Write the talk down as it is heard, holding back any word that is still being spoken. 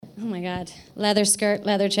Oh my God. Leather skirt,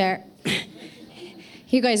 leather chair.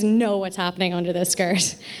 You guys know what's happening under this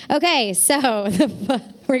skirt. Okay, so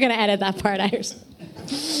we're going to edit that part out.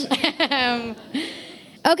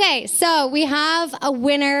 Okay, so we have a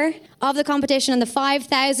winner of the competition, and the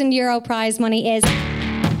 €5,000 prize money is...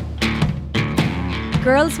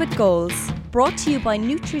 Girls with Goals, brought to you by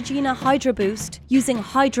Neutrogena Hydro Boost, using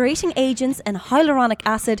hydrating agents and hyaluronic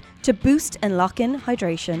acid to boost and lock in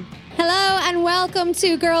hydration. Hello and welcome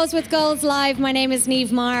to Girls with Goals Live. My name is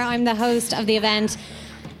Niamh Maher. I'm the host of the event.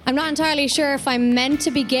 I'm not entirely sure if I'm meant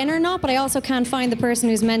to begin or not, but I also can't find the person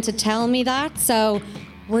who's meant to tell me that, so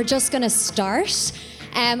we're just going to start.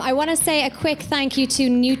 I want to say a quick thank you to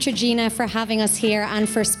Neutrogena for having us here and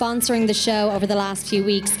for sponsoring the show over the last few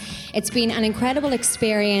weeks. It's been an incredible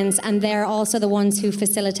experience, and they're also the ones who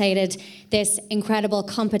facilitated this incredible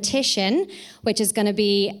competition, which is going to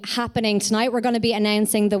be happening tonight. We're going to be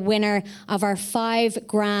announcing the winner of our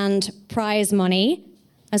 $5,000 prize money.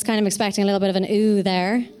 I was kind of expecting a little bit of an ooh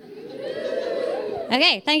there.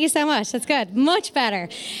 Okay, thank you so much. That's good. Much better.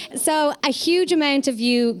 So a huge amount of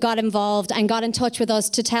you got involved and got in touch with us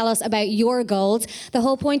to tell us about your goals. The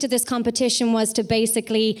whole point of this competition was to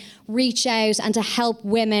basically reach out and to help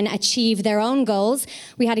women achieve their own goals.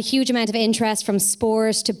 We had a huge amount of interest from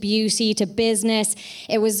sport to beauty to business.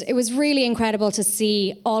 It was really incredible to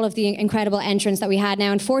see all of the incredible entrants that we had.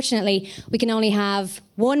 Now, unfortunately, we can only have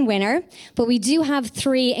one winner, but we do have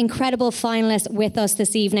 3 incredible finalists with us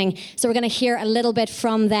this evening. So we're going to hear a little bit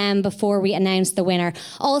from them before we announce the winner.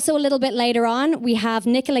 Also, a little bit later on, we have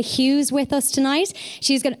Nicola Hughes with us tonight.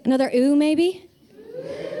 She's got another ooh, maybe?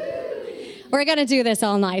 We're going to do this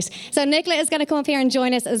all night. So Nicola is going to come up here and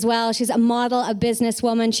join us as well. She's a model, a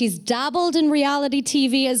businesswoman. She's dabbled in reality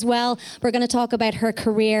TV as well. We're going to talk about her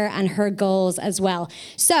career and her goals as well.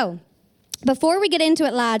 So before we get into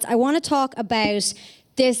it, lads, I want to talk about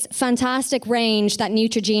this fantastic range that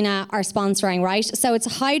Neutrogena are sponsoring, right? So it's a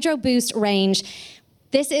Hydro Boost range.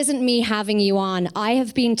 This isn't me having you on. I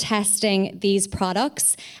have been testing these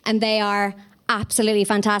products and they are absolutely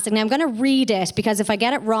fantastic. Now I'm going to read it because if I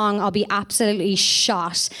get it wrong, I'll be absolutely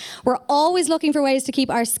shot. We're always looking for ways to keep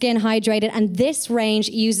our skin hydrated, and this range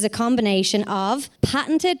uses a combination of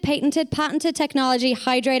patented technology,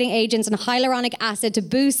 hydrating agents, and hyaluronic acid to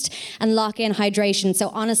boost and lock in hydration. So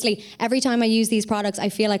honestly, every time I use these products, I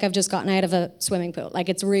feel like I've just gotten out of a swimming pool. Like,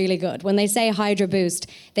 it's really good. When they say Hydro Boost,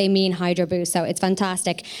 they mean Hydro Boost. So it's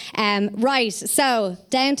fantastic. Right, so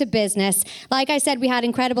down to business. Like I said, we had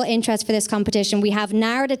incredible interest for this competition. We have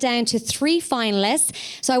narrowed it down to 3 finalists.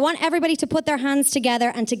 So I want everybody to put their hands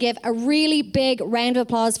together and to give a really big round of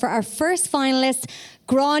applause for our first finalist,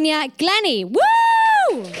 Grania Glennie.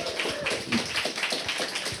 Woo!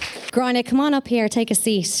 Grania, come on up here, take a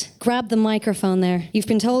seat. Grab the microphone there. You've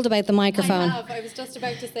been told about the microphone. I have. I was just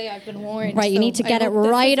about to say I've been warned. Right, you need to get it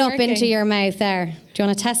right up working. into your mouth there. Do you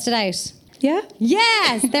want to test it out? Yeah?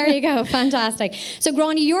 Yes, there you go. Fantastic. So,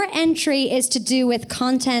 Grania, your entry is to do with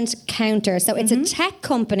Content Counter. So it's a tech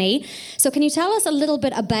company. So can you tell us a little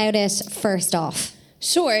bit about it first off?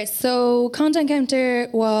 Sure. So Content Counter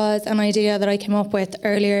was an idea that I came up with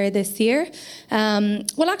earlier this year.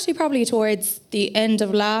 Well, actually, probably towards the end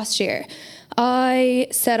of last year. I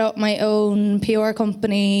set up my own PR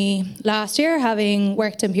company last year, having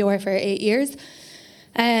worked in PR for 8 years.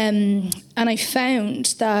 And I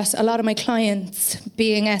found that a lot of my clients,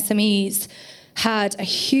 being SMEs, had a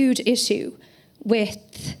huge issue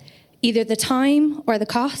with either the time or the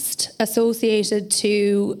cost associated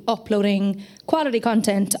to uploading quality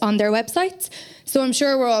content on their websites. So I'm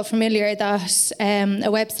sure we're all familiar that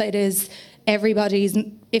a website is everybody's,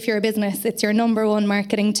 if you're a business, it's your number 1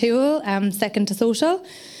 marketing tool, second to social.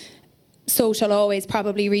 Social always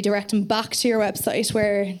probably redirecting back to your website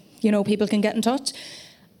where, you know, people can get in touch.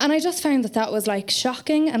 And I just found that that was like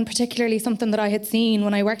shocking, and particularly something that I had seen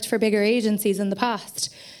when I worked for bigger agencies in the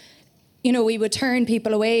past. You know, we would turn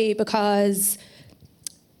people away because,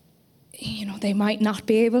 you know, they might not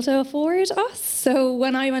be able to afford us. So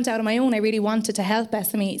when I went out on my own, I really wanted to help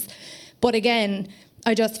SMEs. But again,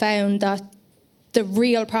 I just found that the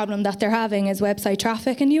real problem that they're having is website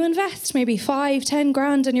traffic, and you invest maybe 5-10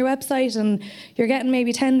 grand in your website and you're getting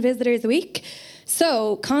maybe 10 visitors a week.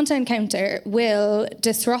 So Content Counter will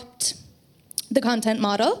disrupt the content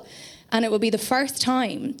model, and it will be the first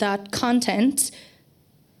time that content,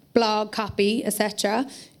 blog, copy, etc.,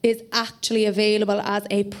 is actually available as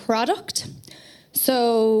a product.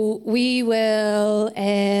 So we will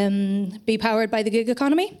be powered by the gig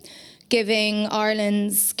economy, giving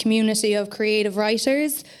Ireland's community of creative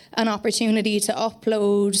writers an opportunity to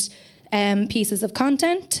upload pieces of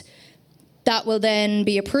content That will then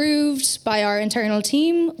be approved by our internal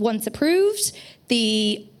team. Once approved,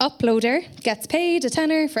 the uploader gets paid a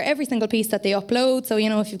tenner for every single piece that they upload. So,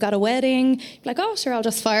 if you've got a wedding, you're like, oh, sure, I'll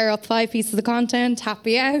just fire up 5 pieces of content,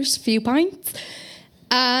 happy out, a few pints.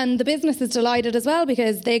 And the business is delighted as well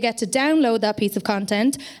because they get to download that piece of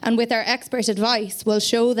content, and with our expert advice, we'll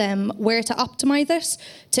show them where to optimize it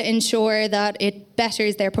to ensure that it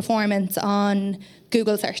betters their performance on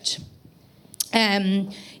Google search.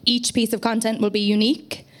 Each piece of content will be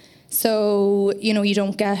unique. So, you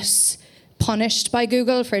don't get punished by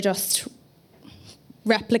Google for just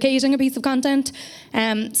replicating a piece of content.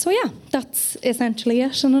 That's essentially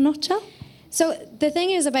it in a nutshell. So the thing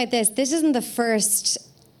is about this isn't the first,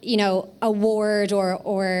 award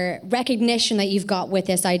or recognition that you've got with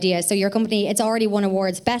this idea. So your company, it's already won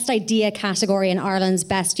awards, Best Idea category in Ireland's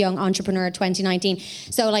Best Young Entrepreneur 2019.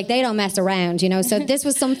 So they don't mess around, So this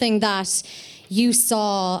was something that you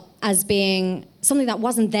saw as being something that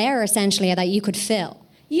wasn't there essentially that you could fill.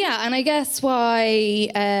 Yeah, and I guess why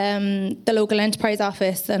the local enterprise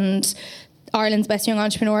office and Ireland's Best Young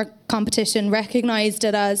Entrepreneur competition recognised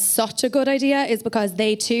it as such a good idea is because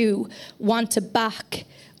they too want to back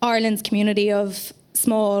Ireland's community of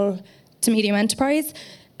small to medium enterprise.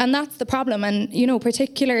 And that's the problem. And,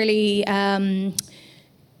 particularly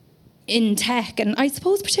in tech, and I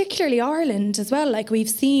suppose particularly Ireland as well, we've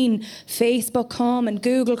seen Facebook come and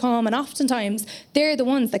Google come, and oftentimes they're the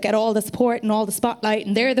ones that get all the support and all the spotlight,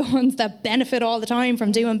 and they're the ones that benefit all the time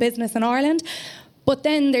from doing business in Ireland. But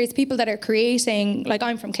then there's people that are creating,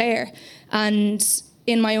 I'm from Clare, and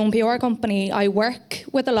in my own PR company, I work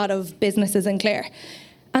with a lot of businesses in Clare.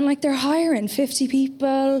 And they're hiring 50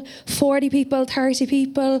 people, 40 people, 30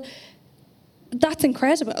 people. That's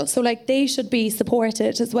incredible. So they should be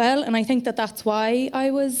supported as well. And I think that that's why I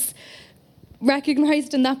was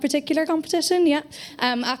recognised in that particular competition, yeah.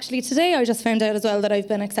 Actually, today I just found out as well that I've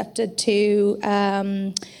been accepted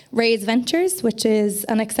to Raise Ventures, which is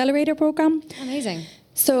an accelerator programme. Amazing.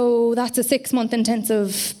 So that's a 6-month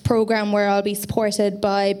intensive programme where I'll be supported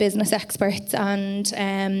by business experts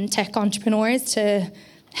and tech entrepreneurs to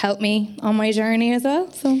help me on my journey as well.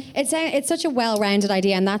 So it's such a well-rounded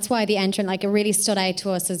idea, and that's why the entrant, it really stood out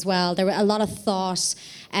to us as well. There were a lot of thought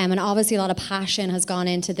and obviously a lot of passion has gone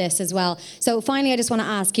into this as well. So finally, I just want to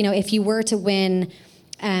ask, if you were to win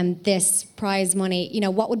this prize money,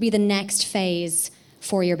 what would be the next phase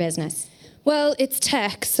for your business? Well, it's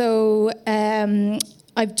tech. So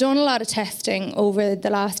I've done a lot of testing over the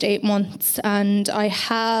last 8 months, and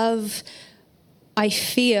I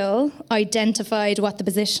feel identified what the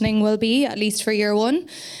positioning will be, at least for year 1.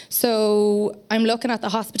 So I'm looking at the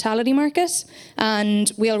hospitality market,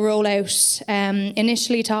 and we'll roll out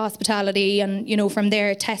initially to hospitality, and from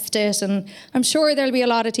there test it, and I'm sure there'll be a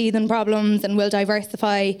lot of teething problems, and we'll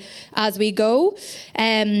diversify as we go.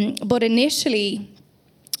 But initially,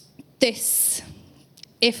 this,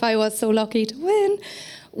 if I was so lucky to win,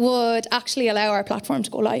 would actually allow our platform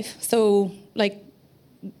to go live. So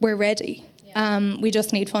we're ready. We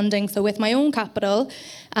just need funding. So with my own capital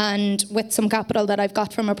and with some capital that I've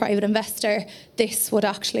got from a private investor, this would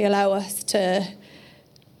actually allow us to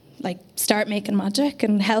start making magic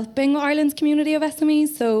and helping Ireland's community of SMEs.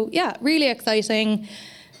 So yeah, really exciting.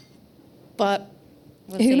 But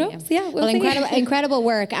who knows? Yeah, we'll see. Incredible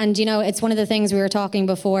work. And, it's one of the things we were talking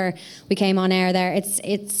before we came on air there. It's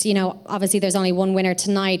obviously there's only one winner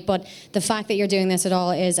tonight, but the fact that you're doing this at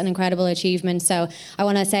all is an incredible achievement. So I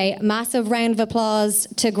want to say massive round of applause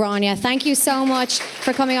to Grania. Thank you so much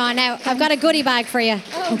for coming on. Now, I've got a goodie bag for you.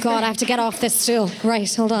 Oh God, I have to get off this stool.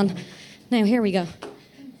 Right, hold on. Now, here we go.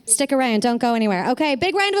 Stick around, don't go anywhere. Okay,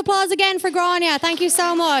 big round of applause again for Grania. Thank you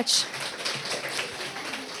so much.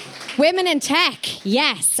 Women in tech,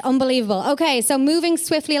 yes, unbelievable. Okay, so moving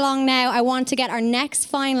swiftly along now, I want to get our next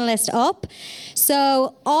finalist up.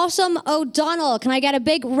 So, Autumn O'Donnell, can I get a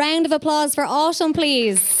big round of applause for Autumn,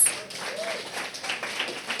 please?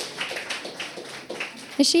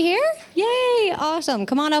 Is she here? Yay, Autumn.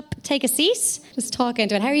 Come on up, take a seat. Just talk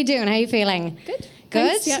into it. How are you doing? How are you feeling? Good.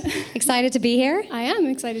 Good? Thanks, yeah. Excited to be here? I am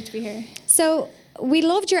excited to be here. So, we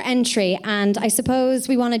loved your entry, and I suppose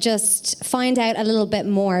we want to just find out a little bit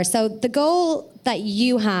more. So the goal that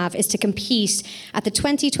you have is to compete at the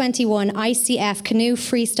 2021 ICF Canoe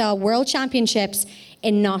Freestyle World Championships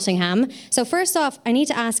in Nottingham. So first off, I need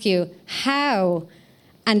to ask you, how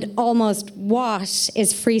and almost what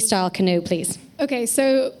is freestyle canoe, please? Okay,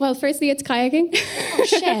 so, firstly, it's kayaking. Oh,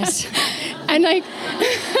 shit. And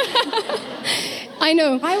I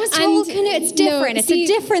know. I was told canoe. It's different. It's a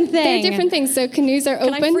different thing. They're different things. So canoes are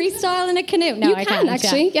open. Can I freestyle in a canoe? No, You I can can't.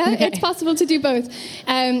 actually. Yeah, Okay. it's possible to do both.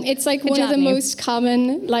 It's like one of job, the Niamh. most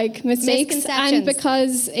common like mistakes, Misconceptions. and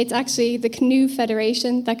because it's actually the Canoe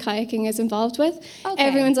Federation that kayaking is involved with, Okay.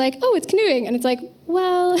 everyone's like, "Oh, it's canoeing," and it's like,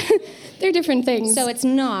 well, they're different things. So it's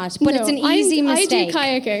not, but it's an No, easy I mistake. do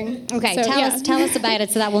kayaking. Okay, So, yeah. tell us about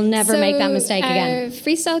it so that we'll never make that mistake again.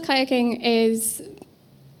 Freestyle kayaking is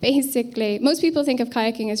basically, most people think of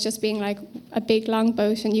kayaking as just being like a big long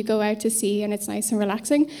boat and you go out to sea and it's nice and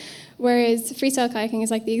relaxing. Whereas freestyle kayaking is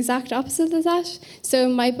like the exact opposite of that. So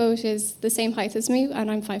my boat is the same height as me and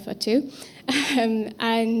I'm 5'2".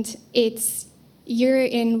 And you're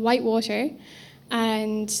in white water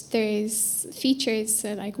and there's features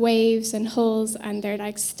so like waves and hulls, and they're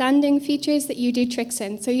like standing features that you do tricks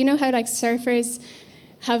in. So you know how like surfers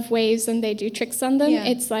have waves and they do tricks on them? Yeah.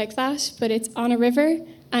 It's like that, but it's on a river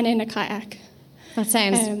and in a kayak. That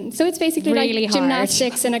sounds So it's basically really like hard.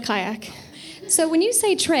 gymnastics in a kayak. So when you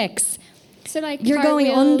say tricks, So like You're going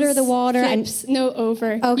cartwheels, under the water and- flips, no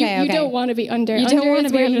over. Okay, You okay. don't want to be under. You don't Under wanna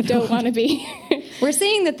is be where under you the don't want to be. we're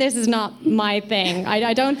seeing that this is not my thing.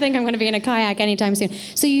 I don't think I'm going to be in a kayak anytime soon.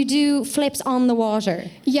 So you do flips on the water.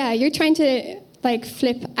 Yeah, you're trying to like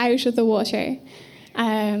flip out of the water.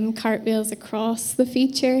 Cartwheels across the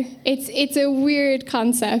feature. It's a weird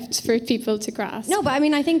concept for people to grasp. No, but I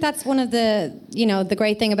mean, I think that's one of the, the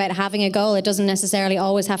great thing about having a goal. It doesn't necessarily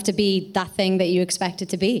always have to be that thing that you expect it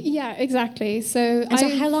to be. Yeah, exactly. So, And so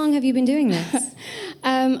how long have you been doing this?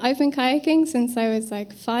 I've been kayaking since I was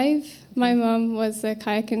like 5. My mom was a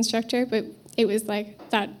kayak instructor, but it was like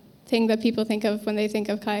that thing that people think of when they think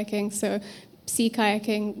of kayaking. So sea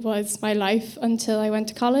kayaking was my life until I went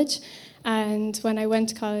to college. And when I went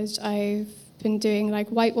to college, I've been doing like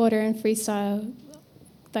whitewater and freestyle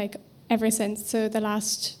like ever since. So the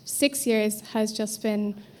last 6 years has just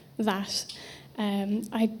been that.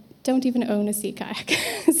 I don't even own a sea kayak,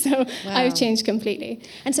 so I've changed completely.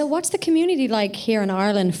 And so what's the community like here in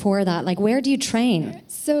Ireland for that? Like, where do you train?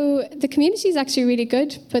 So the community is actually really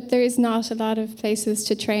good, but there is not a lot of places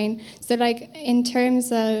to train. So like in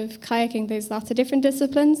terms of kayaking, there's lots of different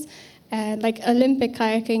disciplines. Like Olympic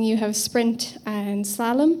kayaking, you have sprint and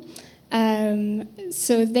slalom.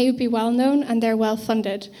 So they would be well known and they're well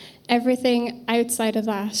funded. Everything outside of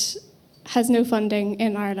that has no funding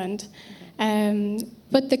in Ireland.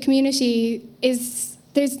 But the community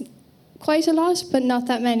there's quite a lot, but not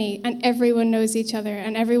that many. And everyone knows each other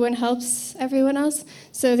and everyone helps everyone else.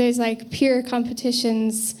 So there's like peer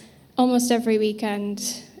competitions almost every weekend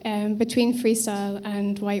between freestyle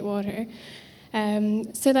and whitewater.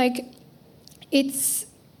 So like,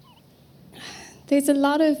 there's a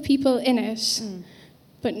lot of people in it,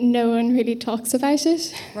 but no one really talks about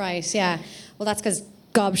it. Right, yeah. Well, that's because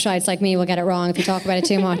gobshites like me will get it wrong if you talk about it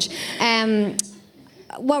too much.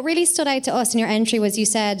 What really stood out to us in your entry was you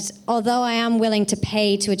said, although I am willing to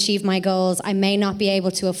pay to achieve my goals, I may not be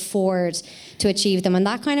able to afford to achieve them. And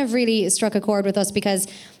that kind of really struck a chord with us because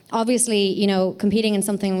obviously, competing in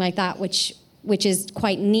something like that, which is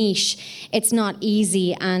quite niche, it's not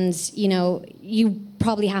easy, and you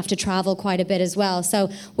probably have to travel quite a bit as well. So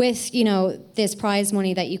with this prize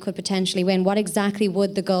money that you could potentially win, what exactly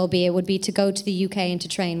would the goal be? It would be to go to the UK and to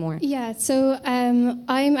train more. Yeah, so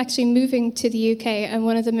I'm actually moving to the UK, and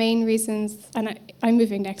one of the main reasons, and I'm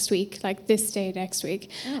moving next week, like this day next week,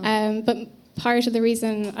 but part of the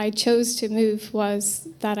reason I chose to move was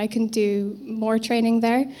that I can do more training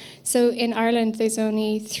there. So in Ireland, there's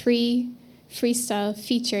only 3 freestyle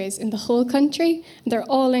features in the whole country. They're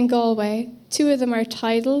all in Galway. 2 of them are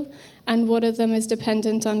tidal and 1 of them is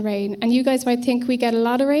dependent on rain. And you guys might think we get a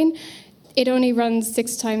lot of rain. It only runs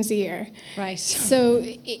 6 times a year. Right. So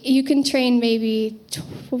you can train maybe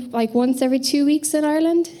like once every 2 weeks in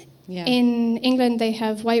Ireland. Yeah. In England, they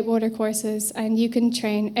have whitewater courses and you can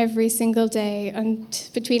train every single day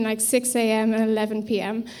between like 6 a.m. and 11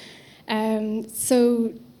 p.m.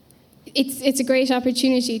 So it's a great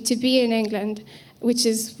opportunity to be in England, which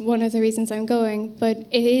is one of the reasons I'm going, but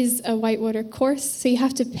it is a whitewater course, so you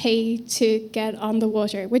have to pay to get on the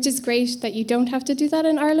water, which is great that you don't have to do that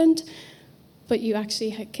in Ireland, but you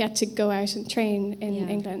actually get to go out and train in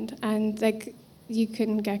England. And like you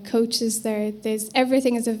can get coaches there,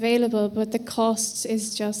 everything is available, but the cost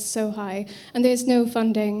is just so high. And there's no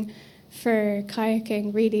funding for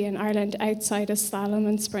kayaking really in Ireland outside of slalom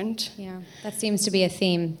and sprint. Yeah, that seems to be a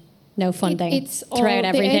theme. No funding It's throughout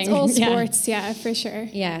everything. It's all sports, yeah, for sure.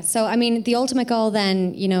 Yeah. So, I mean, the ultimate goal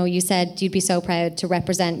then, you said you'd be so proud to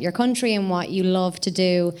represent your country and what you love to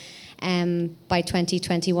do by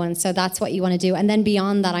 2021. So that's what you want to do. And then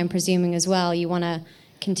beyond that, I'm presuming as well, you want to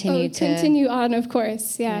continue to continue on, of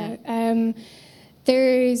course. Yeah.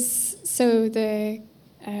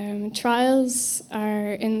 The trials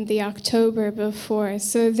are in the October before.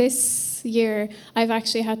 So this year, I've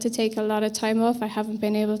actually had to take a lot of time off. I haven't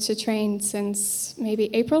been able to train since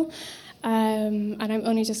maybe April. And I'm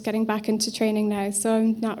only just getting back into training now. So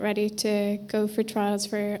I'm not ready to go for trials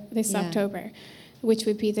for this October, which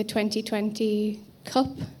would be the 2020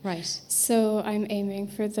 Cup. Right. So I'm aiming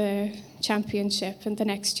for the championship in the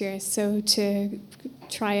next year. So to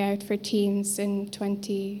try out for teams in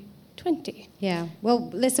 2020. Yeah. Well,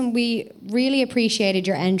 listen, we really appreciated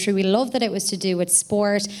your entry. We love that it was to do with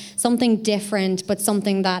sport, something different, but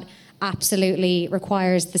something that absolutely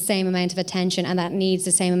requires the same amount of attention and that needs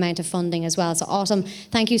the same amount of funding as well. So Autumn,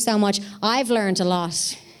 thank you so much. I've learned a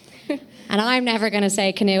lot. And I'm never going to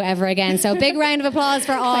say canoe ever again. So big round of applause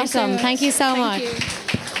for Autumn. Thank you so much.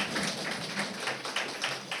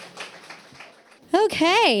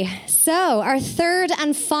 Okay, so our third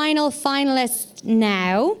and final finalist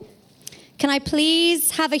now. Can I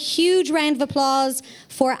please have a huge round of applause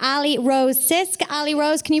for Ali Rose Sisk? Ali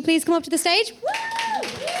Rose, can you please come up to the stage?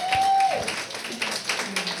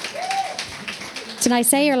 Did I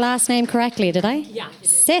say your last name correctly, did I? Yeah.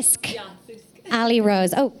 Sisk. Yeah. Ali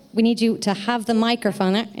Rose. Oh, we need you to have the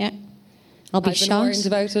microphone there. Yeah. I'll be shocked. I've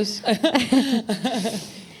been warned about it.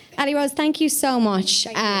 Ali Rose, thank you so much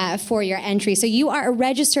for your entry. So you are a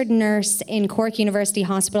registered nurse in Cork University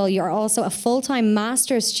Hospital. You're also a full-time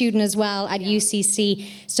master's student as well at UCC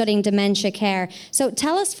studying dementia care. So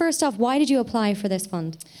tell us first off, why did you apply for this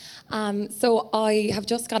fund? So I have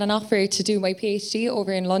just got an offer to do my PhD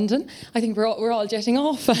over in London. I think we're all jetting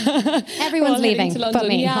off. Everyone's leaving, but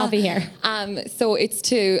me. Yeah. I'll be here. So it's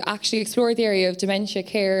to actually explore the area of dementia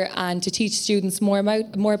care and to teach students more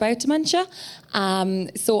about dementia.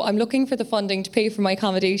 So I'm looking for the funding to pay for my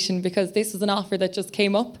accommodation because this was an offer that just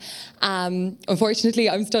came up. Unfortunately,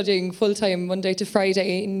 I'm studying full-time Monday to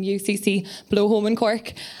Friday in UCC Below Home in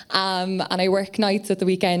Cork, and I work nights at the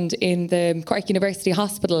weekend in the Cork University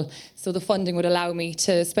Hospital. So the funding would allow me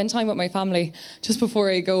to spend time with my family just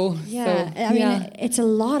before I go. Yeah, so, I mean, it's a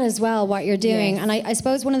lot as well what you're doing. Yes. And I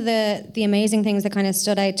suppose one of the amazing things that kind of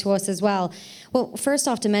stood out to us as well, well, first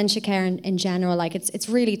off, dementia care in general, like it's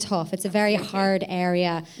really tough. It's a very hard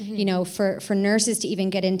area, you know, for nurses to even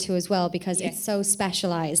get into as well because it's so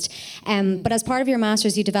specialised. But as part of your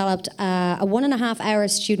master's, you developed a 1.5-hour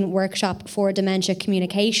student workshop for dementia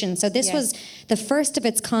communication. So this was the first of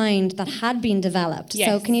its kind that had been developed.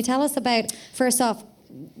 So can you tell us about, first off,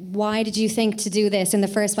 why did you think to do this in the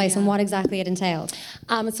first place and what exactly it entailed?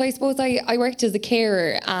 So I suppose I worked as a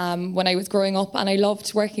carer when I was growing up, and I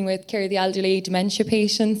loved working with care of the elderly, dementia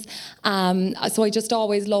patients. So I just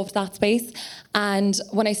always loved that space. And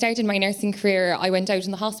when I started my nursing career, I went out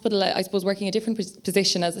in the hospital, I suppose working a different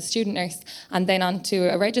position as a student nurse and then on to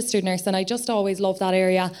a registered nurse. And I just always loved that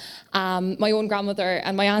area. My own grandmother,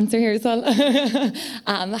 and my aunt are here as well,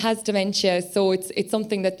 has dementia. So it's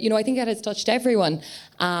something that, you know, I think it has touched everyone.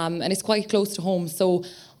 And it's quite close to home. So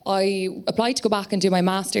I applied to go back and do my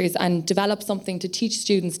master's and develop something to teach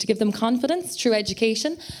students, to give them confidence through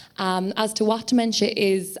education as to what dementia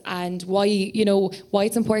is and why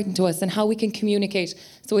it's important to us and how we can communicate.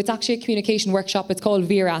 So it's actually a communication workshop. It's called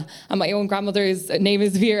Vera, and my own grandmother's name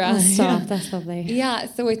is Vera. Oh, stop. That's lovely. Yeah,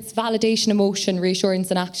 so it's validation, emotion, reassurance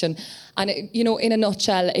and action. And, in a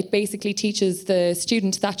nutshell, it basically teaches the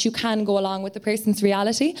student that you can go along with the person's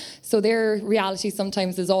reality. So their reality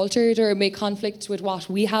sometimes is altered or may conflict with what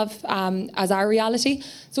we have as our reality.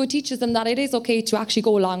 So it teaches them that it is okay to actually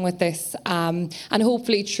go along with this. And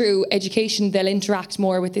hopefully through education, they'll interact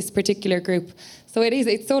more with this particular group. So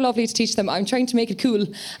it's so lovely to teach them. I'm trying to make it cool.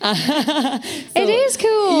 It is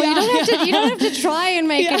cool. Yeah. You don't have to try and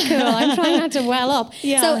make it cool. I'm trying not to well up.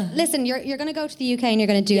 Yeah. So listen, you're going to go to the UK and you're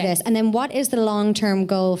going to do this. And then what is the long-term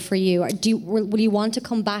goal for you? Will you want to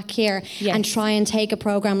come back here and try and take a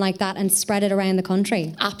program like that and spread it around the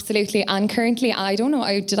country? Absolutely. And currently, I don't know,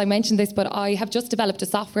 did I mention this, but I have just developed a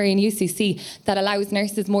software in UCC that allows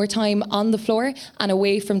nurses more time on the floor and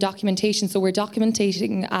away from documentation. So we're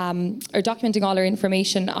documenting all our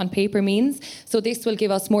information on paper means. So this will give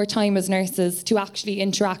us more time as nurses to actually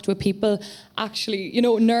interact with people, actually,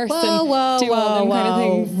 nurse and do all them kind of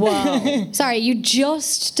things. Whoa. Sorry, you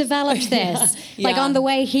just developed this? Like on the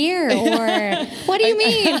way here? Or what do you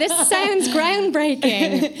mean? This sounds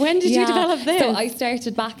groundbreaking. When did you develop this? So I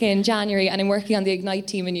started back in January and I'm working on the Ignite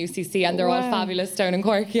team in UCC and they're all fabulous down in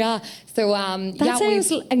Cork. Yeah. So that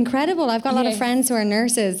sounds incredible. I've got a lot of friends who are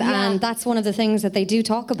nurses and that's one of the things that they do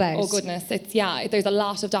talk about. Oh goodness, yeah, there's a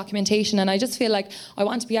lot of documentation, and I just feel like I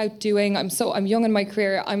want to be out doing. I'm young in my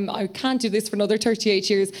career. I can't do this for another 38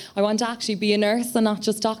 years. I want to actually be a nurse and not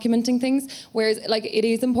just documenting things. Whereas, like, it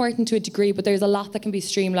is important to a degree, but there's a lot that can be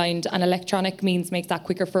streamlined, and electronic means makes that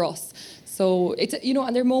quicker for us. So it's, you know,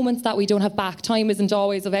 and there are moments that we don't have back. Time isn't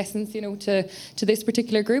always of essence, you know, to this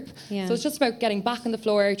particular group. Yeah. So it's just about getting back on the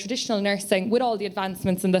floor, traditional nursing, with all the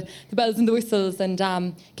advancements and the bells and the whistles, and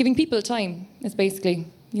giving people time is basically,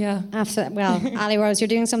 yeah. Absolutely. Well, Ali Rose, you're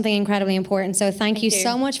doing something incredibly important. So thank you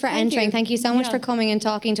so much for entering. Thank you so much for coming and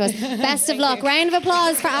talking to us. Best of luck. Round of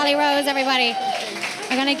applause for Ali Rose, everybody.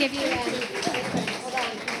 I'm going to give you...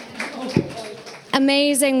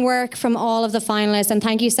 Amazing work from all of the finalists, and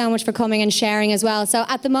thank you so much for coming and sharing as well. So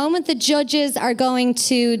at the moment, the judges are going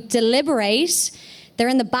to deliberate. They're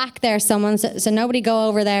in the back there, someone, so nobody go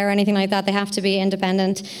over there or anything like that. They have to be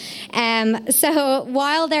independent. So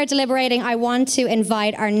while they're deliberating, I want to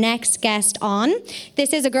invite our next guest on.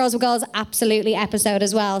 This is a Girls with Goals Absolutely episode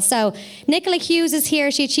as well. So Nicola Hughes is here.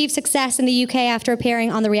 She achieved success in the UK after appearing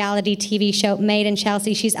on the reality TV show Made in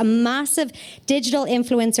Chelsea. She's a massive digital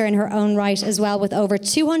influencer in her own right as well, with over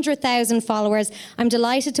 200,000 followers. I'm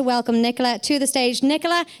delighted to welcome Nicola to the stage.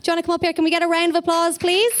 Nicola, do you want to come up here? Can we get a round of applause,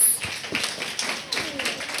 please?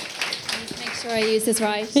 Sure, I use this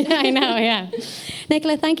right. Yeah, I know, yeah.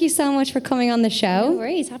 Nicola, thank you so much for coming on the show. No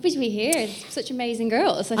worries. Happy to be here. It's such amazing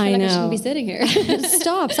girls. I feel like I shouldn't be sitting here.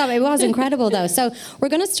 Stop. It was incredible, though. So we're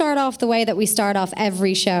going to start off the way that we start off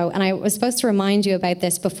every show. And I was supposed to remind you about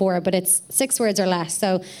this before, but it's 6 words or less.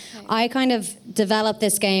 So okay. I kind of developed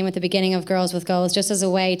this game at the beginning of Girls with Goals just as a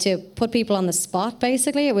way to put people on the spot,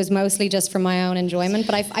 basically. It was mostly just for my own enjoyment.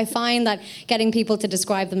 But I find that getting people to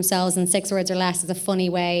describe themselves in 6 words or less is a funny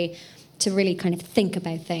way to really kind of think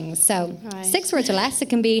about things. So 6 words or less, it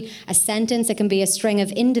can be a sentence, it can be a string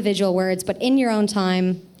of individual words, but in your own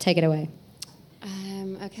time, take it away.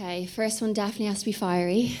 Okay, first one definitely has to be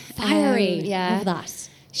fiery. Fiery, yeah. Love that.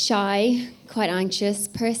 Shy, quite anxious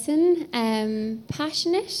person,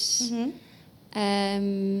 passionate,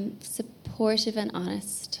 supportive and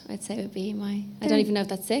honest, I'd say would be my... I don't even know if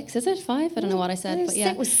that's 6, is it 5? I don't know what I said, but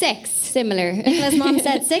yeah. It was 6. Similar. Nicola's mom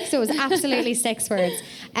said 6, so it was absolutely 6 words.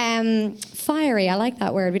 Fiery, I like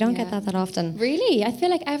that word. We don't get that often. Really? I feel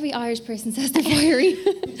like every Irish person says they're fiery.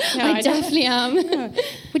 No, I definitely am. No.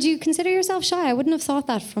 Would you consider yourself shy? I wouldn't have thought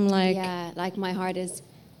that from like... Yeah, like my heart is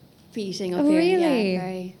beating up here. Really? Yeah,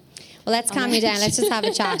 very... Well, let's calm you down. Let's just have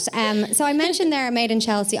a chat. So I mentioned there Made in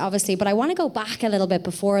Chelsea, obviously, but I want to go back a little bit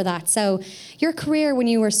before that. So your career when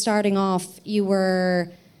you were starting off, you were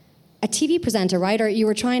a TV presenter, right? Or you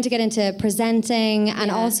were trying to get into presenting and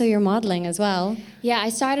also your modelling as well. Yeah, I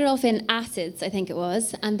started off in Acids, I think it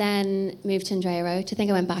was, and then moved to Andrea Roach. I think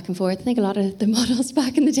I went back and forth. I think a lot of the models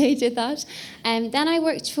back in the day did that. Then I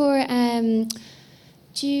worked for...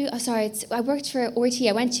 I worked for RT.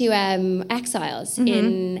 I went to Exiles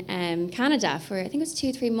in Canada for, I think it was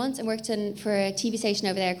 2-3 months, and worked for a TV station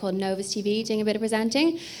over there called Novus TV, doing a bit of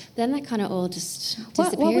presenting. Then that kind of all just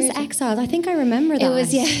disappeared. What was Exiles? I think I remember that. It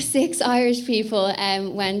was, 6 Irish people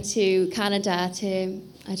went to Canada to,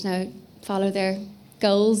 I don't know, follow their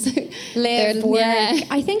goals. Live, work. Yeah.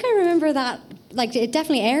 I think I remember that. Like, it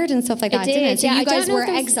definitely aired and stuff like that, didn't it? So you guys were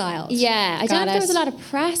exiled. Yeah, I don't know if there was a lot of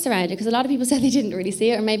press around it, because a lot of people said they didn't really see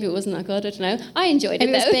it, or maybe it wasn't that good, I don't know. I enjoyed it,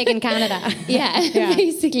 though. It was big in Canada. yeah,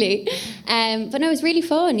 basically. But no, it was really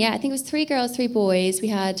fun, yeah. I think it was 3 girls, 3 boys. We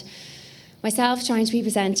had myself trying to be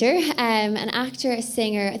presenter, an actor, a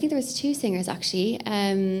singer. I think there was 2 singers, actually.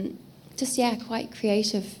 Quite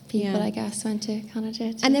creative people, I guess, went to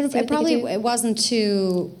Canada. And then it wasn't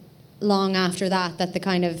too... long after that the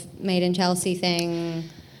kind of Made in Chelsea thing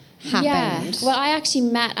happened. Yeah. Well, I actually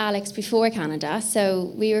met Alex before Canada,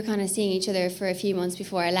 so we were kind of seeing each other for a few months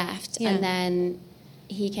before I left, and then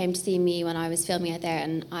he came to see me when I was filming out there,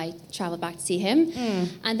 and I travelled back to see him,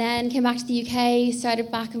 and then came back to the UK,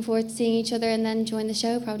 started back and forth seeing each other, and then joined the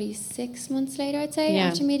show probably 6 months later, I'd say,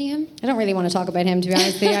 after meeting him. I don't really want to talk about him, to be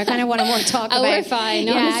honest with you. I kind of want to more talk about... we're fine,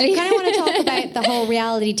 honestly. I kind of want to talk about the whole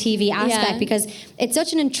reality TV aspect, because it's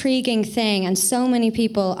such an intriguing thing, and so many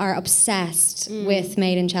people are obsessed with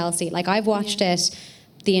Made in Chelsea. Like, I've watched it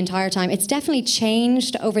the entire time. It's definitely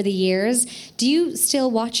changed over the years. Do you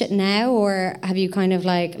still watch it now, or have you kind of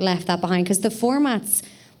like left that behind? Because the format's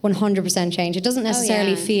 100% changed. It doesn't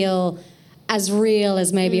necessarily feel as real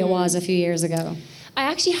as maybe it was a few years ago. I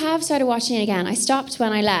actually have started watching it again. I stopped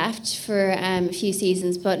when I left for a few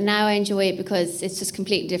seasons, but now I enjoy it because it's just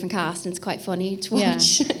completely different cast, and it's quite funny to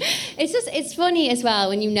watch. It's funny as well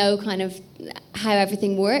when you know kind of how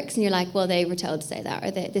everything works, and you're like, well, they were told to say that,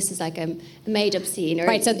 or this is like a made-up scene, or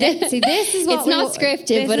Right, so this is what it's not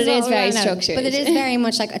scripted, but it is very structured. But it is very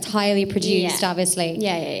much like it's highly produced, obviously.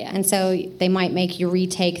 Yeah. And so they might make you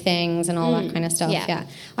retake things and all that kind of stuff. Yeah.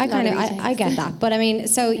 I get that. But I mean,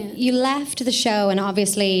 so you left the show, and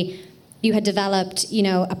obviously you had developed,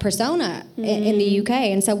 a persona in the UK.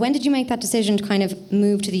 And so when did you make that decision to kind of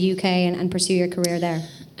move to the UK and pursue your career there?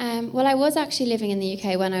 Well, I was actually living in the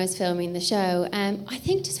UK when I was filming the show. I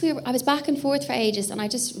think I was back and forth for ages, and I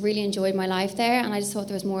just really enjoyed my life there, and I just thought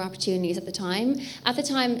there was more opportunities at the time. At the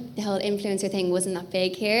time, the whole influencer thing wasn't that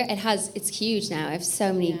big here. It's huge now. I have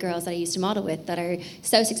so many girls that I used to model with that are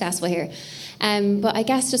so successful here. But I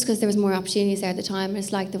guess just because there was more opportunities there at the time, I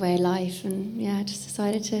just liked the way of life, and I just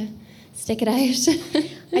decided to stick it out.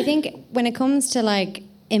 I think when it comes to like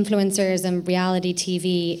influencers and reality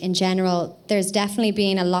TV in general, there's definitely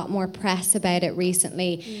been a lot more press about it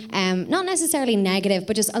recently. Not necessarily negative,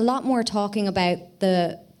 but just a lot more talking about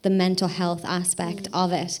the mental health aspect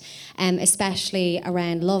of it, especially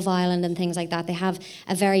around Love Island and things like that. They have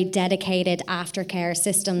a very dedicated aftercare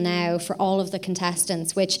system now for all of the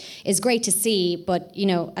contestants, which is great to see, but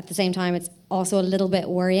at the same time it's also a little bit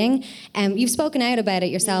worrying. You've spoken out about it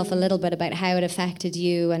yourself a little bit about how it affected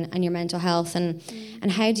you and your mental health, and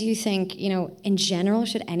how do you think, in general,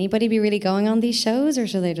 should anybody be really going on these shows, or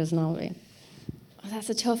should they just not be? Well, that's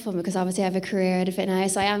a tough one, because obviously I have a career out of it now,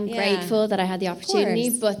 so I am grateful that I had the opportunity,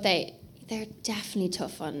 but they're definitely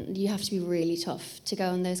tough on. You have to be really tough to go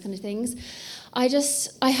on those kind of things. I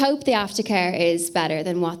hope the aftercare is better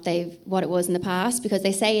than what it was in the past, because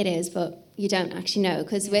they say it is, but you don't actually know.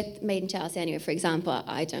 Because with Made in Chelsea anyway, for example,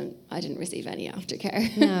 I didn't receive any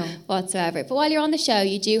aftercare whatsoever. But while you're on the show,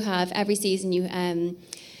 you do have, every season you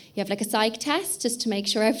have like a psych test just to make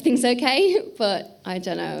sure everything's okay. But I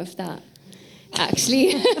don't know if that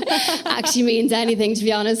actually means anything, to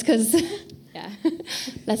be honest, because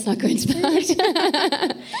let's not go into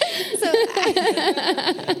that.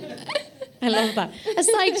 I love that. A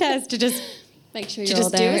psych test to just make sure you're all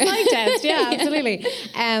there. Do a psych test,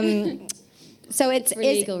 absolutely. So it's for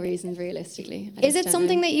legal reasons, realistically. Is it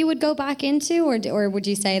something that you would go back into, or would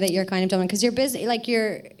you say that you're kind of done? Because you're busy, like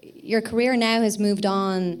your career now has moved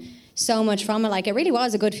on so much from it. Like, it really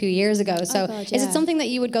was a good few years ago. So is it something that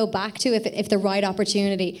you would go back to if the right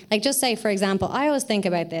opportunity, like, just say, for example, I always think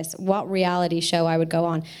about this, what reality show I would go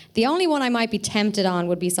on. The only one I might be tempted on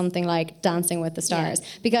would be something like Dancing with the Stars,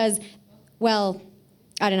 because, well,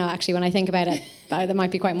 I don't know, actually, when I think about it, that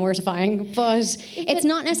might be quite mortifying, but it's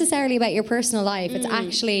not necessarily about your personal life. It's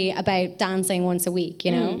actually about dancing once a week,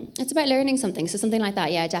 It's about learning something. So something like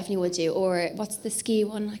that, I definitely would do. Or what's the ski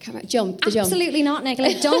one? I can't remember. Jump. Absolutely not,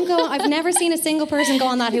 Nicola. Don't go. I've never seen a single person go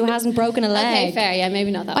on that who hasn't broken a leg. Okay, fair. Yeah,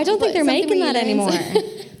 maybe not that. I don't think they're making that anymore.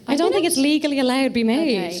 I don't think it's legally allowed to be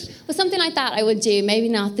made. Okay. Well, something like that I would do. Maybe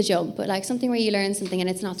not the jump, but like something where you learn something and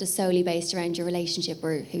it's not just solely based around your relationship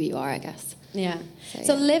or who you are, I guess. Yeah.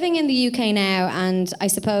 So living in the UK now, and I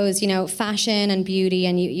suppose, fashion and beauty,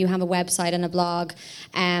 and you have a website and a blog,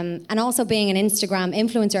 and also being an Instagram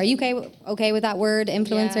influencer. Are you okay with that word,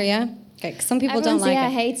 influencer, yeah? Okay, some people Everyone don't like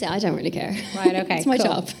it. hates it. I don't really care. Right, okay. It's my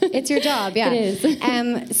job. It's your job, yeah. It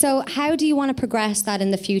is. So how do you want to progress that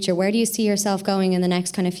in the future? Where do you see yourself going in the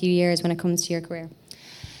next kind of few years when it comes to your career?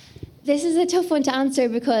 This is a tough one to answer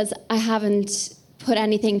because I haven't put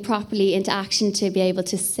anything properly into action to be able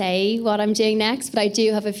to say what I'm doing next, but I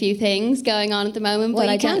do have a few things going on at the moment. Well, but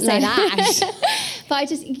I can't say that.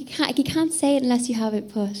 But you can't say it unless you have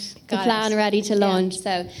it put the plan ready to launch.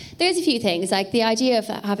 So there's a few things, like the idea of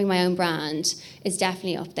having my own brand is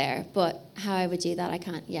definitely up there, but how I would do that I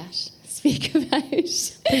can't yet speak about.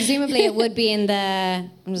 Presumably it would be in the,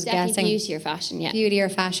 I'm just definitely guessing, beauty or fashion, beauty or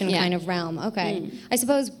fashion kind of realm. Okay. I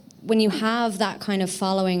suppose when you have that kind of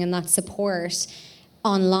following and that support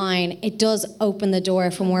online, it does open the door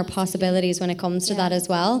for more possibilities when it comes to that as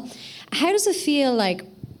well. How does it feel like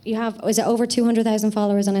you have, is it over 200,000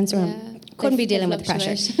 followers on Instagram? Couldn't be dealing with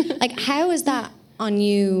pressure. Like, how is that on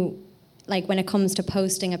you, like, when it comes to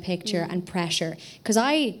posting a picture and pressure? Because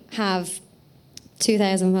I have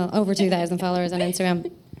over 2,000 followers on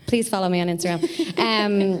Instagram. Please follow me on Instagram.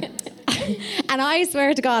 And I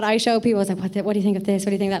swear to God, I show people, I was like, what do you think of this? What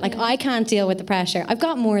do you think of that? Like, I can't deal with the pressure. I've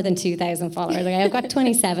got more than 2,000 followers. Okay? I've got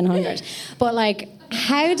 2,700. But, like,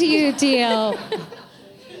 how do you deal?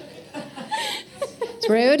 It's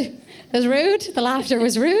rude. It was rude. The laughter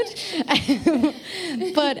was rude.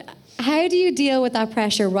 But How do you deal with that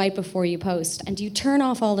pressure right before you post? And do you turn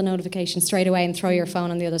off all the notifications straight away and throw your phone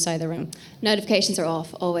on the other side of the room? Notifications are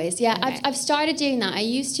off, always. Yeah, Okay. I've started doing that. I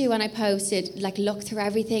used to, when I posted, like look through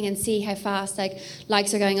everything and see how fast like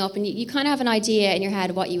likes are going up. And you kind of have an idea in your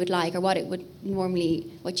head what you would like or what it would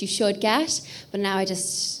normally, what you should get. But now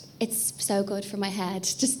it's so good for my head,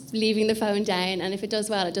 just leaving the phone down. And if it does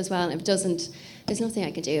well, it does well. And if it doesn't, there's nothing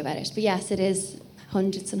I can do about it. But yes, it is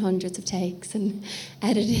hundreds and hundreds of takes and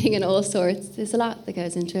editing and all sorts. There's a lot that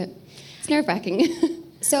goes into it. It's nerve-wracking.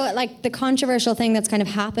 So, like, the controversial thing that's kind of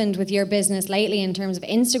happened with your business lately in terms of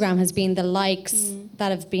Instagram has been the likes that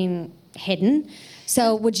have been hidden.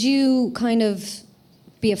 So, would you kind of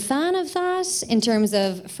be a fan of that in terms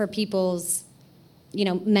of for people's, you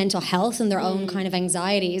know, mental health and their own kind of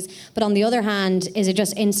anxieties? But on the other hand, is it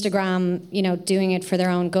just Instagram, you know, doing it for their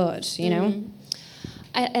own good, you know?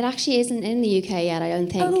 It actually isn't in the UK yet, I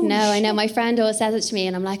don't think. Oh, no, shit. I know my friend always says it to me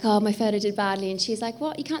and I'm like, oh, my photo did badly. And she's like,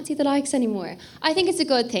 what? You can't see the likes anymore. I think it's a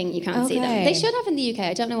good thing you can't see them. Okay. They should have in the UK.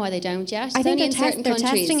 I don't know why they don't yet. I It's think only they're, in certain they're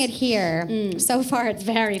countries. testing it here. So far, it's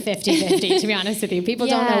very 50-50, to be honest with you. People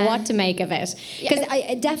don't know Yeah. what to make of it. Because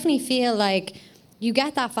I definitely feel like you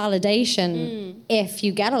get that validation if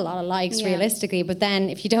you get a lot of likes, Yeah. realistically. But then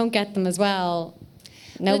if you don't get them as well,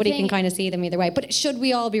 nobody can thing- kind of see them either way. But should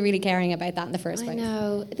we all be really caring about that in the first I place?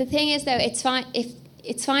 know. The thing is, though, it's fine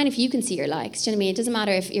if you can see your likes. Do you know what I mean? It doesn't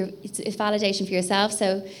matter if it's validation for yourself.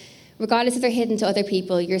 So regardless if they're hidden to other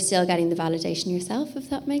people, you're still getting the validation yourself, if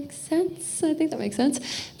that makes sense. I think that makes sense.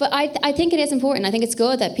 But I think it is important. I think it's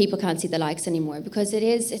good that people can't see the likes anymore because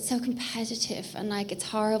it's so competitive and like it's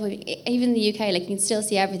horrible. Even in the UK, like you can still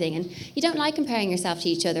see everything and you don't like comparing yourself to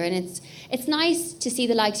each other. And it's nice to see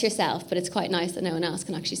the likes yourself, but it's quite nice that no one else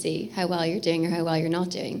can actually see how well you're doing or how well you're not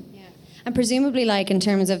doing. And presumably, like, in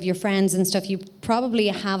terms of your friends and stuff, you probably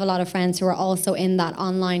have a lot of friends who are also in that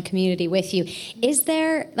online community with you. Is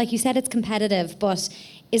there, like you said, it's competitive, but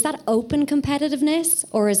is that open competitiveness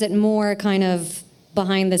or is it more kind of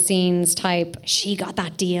behind the scenes type, she got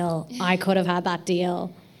that deal, I could have had that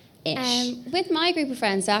deal-ish? With my group of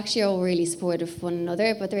friends, they're actually all really supportive of one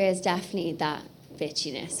another, but there is definitely that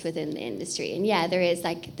bitchiness within the industry. And yeah, there is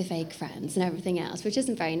like the fake friends and everything else, which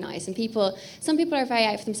isn't very nice. And some people are very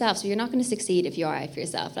out for themselves, so you're not going to succeed if you are out for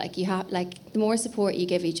yourself. Like you have, like the more support you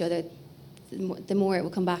give each other, the more it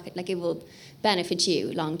will come back. Like it will benefit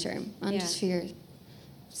you long term, and just for your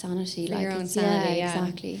sanity, For like your own sanity, yeah.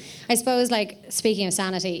 exactly. I suppose, like, speaking of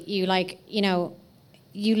sanity, you, like, you know,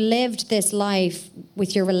 you lived this life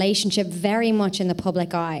with your relationship very much in the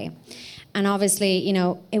public eye. And obviously, you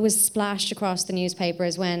know, it was splashed across the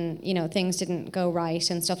newspapers when, you know, things didn't go right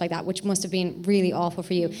and stuff like that, which must have been really awful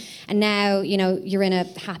for you. And now, you know, you're in a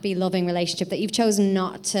happy, loving relationship that you've chosen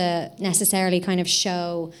not to necessarily kind of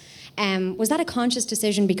show. Was that a conscious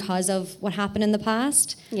decision because of what happened in the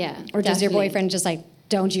past? Yeah. Or does your definitely. boyfriend just like,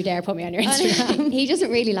 don't you dare put me on your Instagram? He doesn't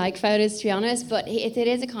really like photos, to be honest, but it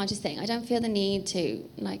is a conscious thing. I don't feel the need to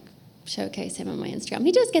like showcase him on my Instagram.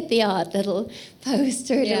 He does get the odd little post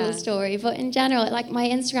or little story, but in general, like my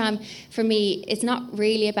Instagram for me, it's not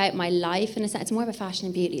really about my life in a sense. It's more about fashion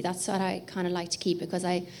and beauty. That's what I kind of like to keep because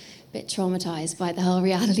I'm a bit traumatized by the whole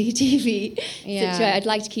reality TV situation. I'd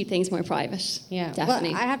like to keep things more private. Yeah, definitely.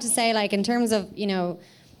 Well, I have to say, like, in terms of, you know,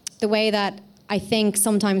 the way that I think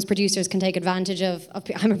sometimes producers can take advantage of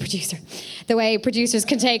I'm a producer. The way producers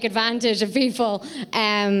can take advantage of people.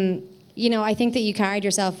 You know, I think that you carried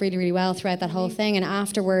yourself really, really well throughout that whole thing. And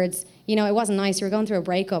afterwards, you know, it wasn't nice. You were going through a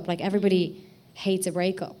breakup. Like, everybody hates a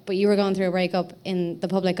breakup. But you were going through a breakup in the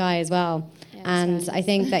public eye as well. Yeah, and so I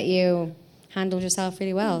think that you handled yourself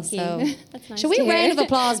really well. Thank So, you. That's nice shall we to hear. round of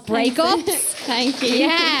applause breakups? Thank you.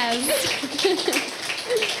 Yes.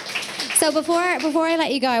 So before I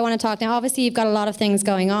let you go, I want to talk now. Obviously, you've got a lot of things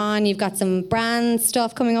going on. You've got some brand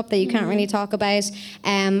stuff coming up that you can't really talk about.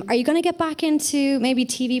 Are you going to get back into maybe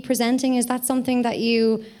TV presenting? Is that something that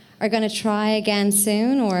you are going to try again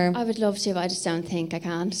soon, or? I would love to, but I just don't think I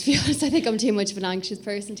can, to be honest. I think I'm too much of an anxious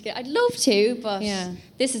person to get. I'd love to, but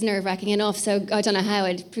this is nerve-wracking enough, so I don't know how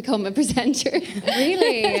I'd become a presenter.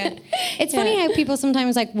 Really? It's funny how people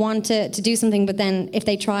sometimes like want to do something, but then if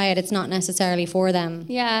they try it, it's not necessarily for them.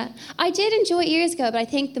 Yeah. I did enjoy it years ago, but I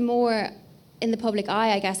think the more in the public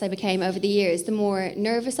eye, I guess, I became over the years, the more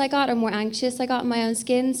nervous I got or more anxious I got in my own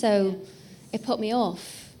skin, so it put me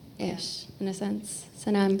off it, in a sense. So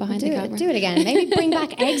now I'm behind the camera. Do it again. Maybe bring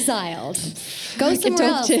back Exiled. Go somewhere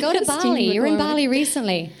else. Go to Bali. You're in Bali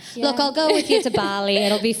recently. Yeah. Look, I'll go with you to Bali.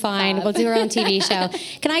 It'll be fine. We'll do our own TV show.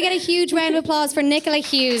 Can I get a huge round of applause for Nicola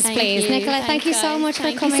Hughes, please? Nicola, thank you so much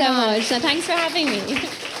for coming on. Thank you so much. And thanks for having me.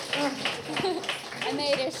 I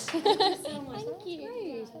made it. Thank you so much. Thank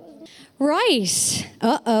you. Right.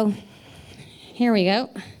 Uh-oh. Here we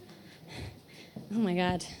go. Oh my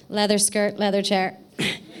God. Leather skirt, leather chair.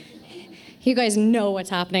 You guys know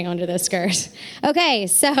what's happening under this skirt. Okay,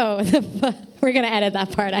 so we're going to edit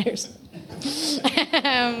that part out.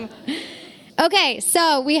 Okay,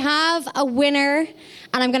 so we have a winner,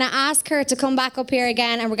 and I'm going to ask her to come back up here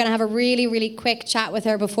again, and we're going to have a really, really quick chat with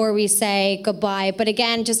her before we say goodbye. But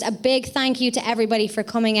again, just a big thank you to everybody for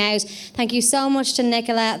coming out. Thank you so much to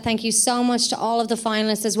Nicola. Thank you so much to all of the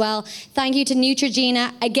finalists as well. Thank you to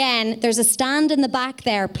Neutrogena. Again, there's a stand in the back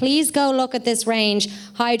there. Please go look at this range,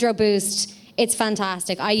 Hydro Boost. It's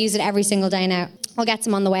fantastic. I use it every single day now. I'll get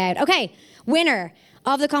some on the way out. Okay, winner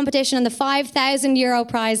of the competition and the €5,000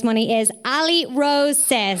 prize money is Ali Rose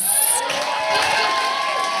Sisk.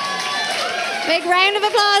 Big round of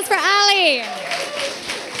applause for Ali.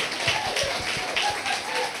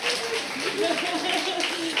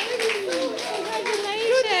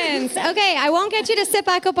 Congratulations. Okay, I won't get you to sit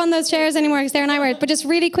back up on those chairs anymore because they're nightmares, but just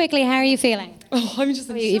really quickly, how are you feeling? Oh, I'm just.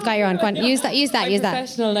 You've got your own. Go on, use that. I'm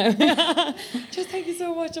professional now. Just thank you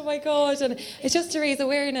so much. Oh my God, and it's just to raise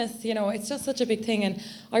awareness. You know, it's just such a big thing, and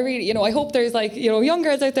I really, you know, I hope there's like, you know, young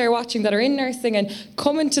girls out there watching that are in nursing and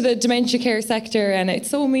come into the dementia care sector, and it's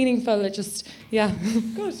so meaningful. It just, yeah,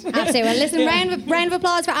 good. Absolutely. Well, listen, round of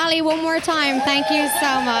applause for Ali one more time. Thank you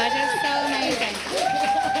so much. It's so amazing.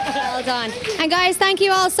 Well done. And guys, thank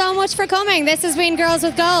you all so much for coming. This has been Girls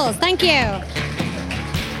with Goals. Thank you.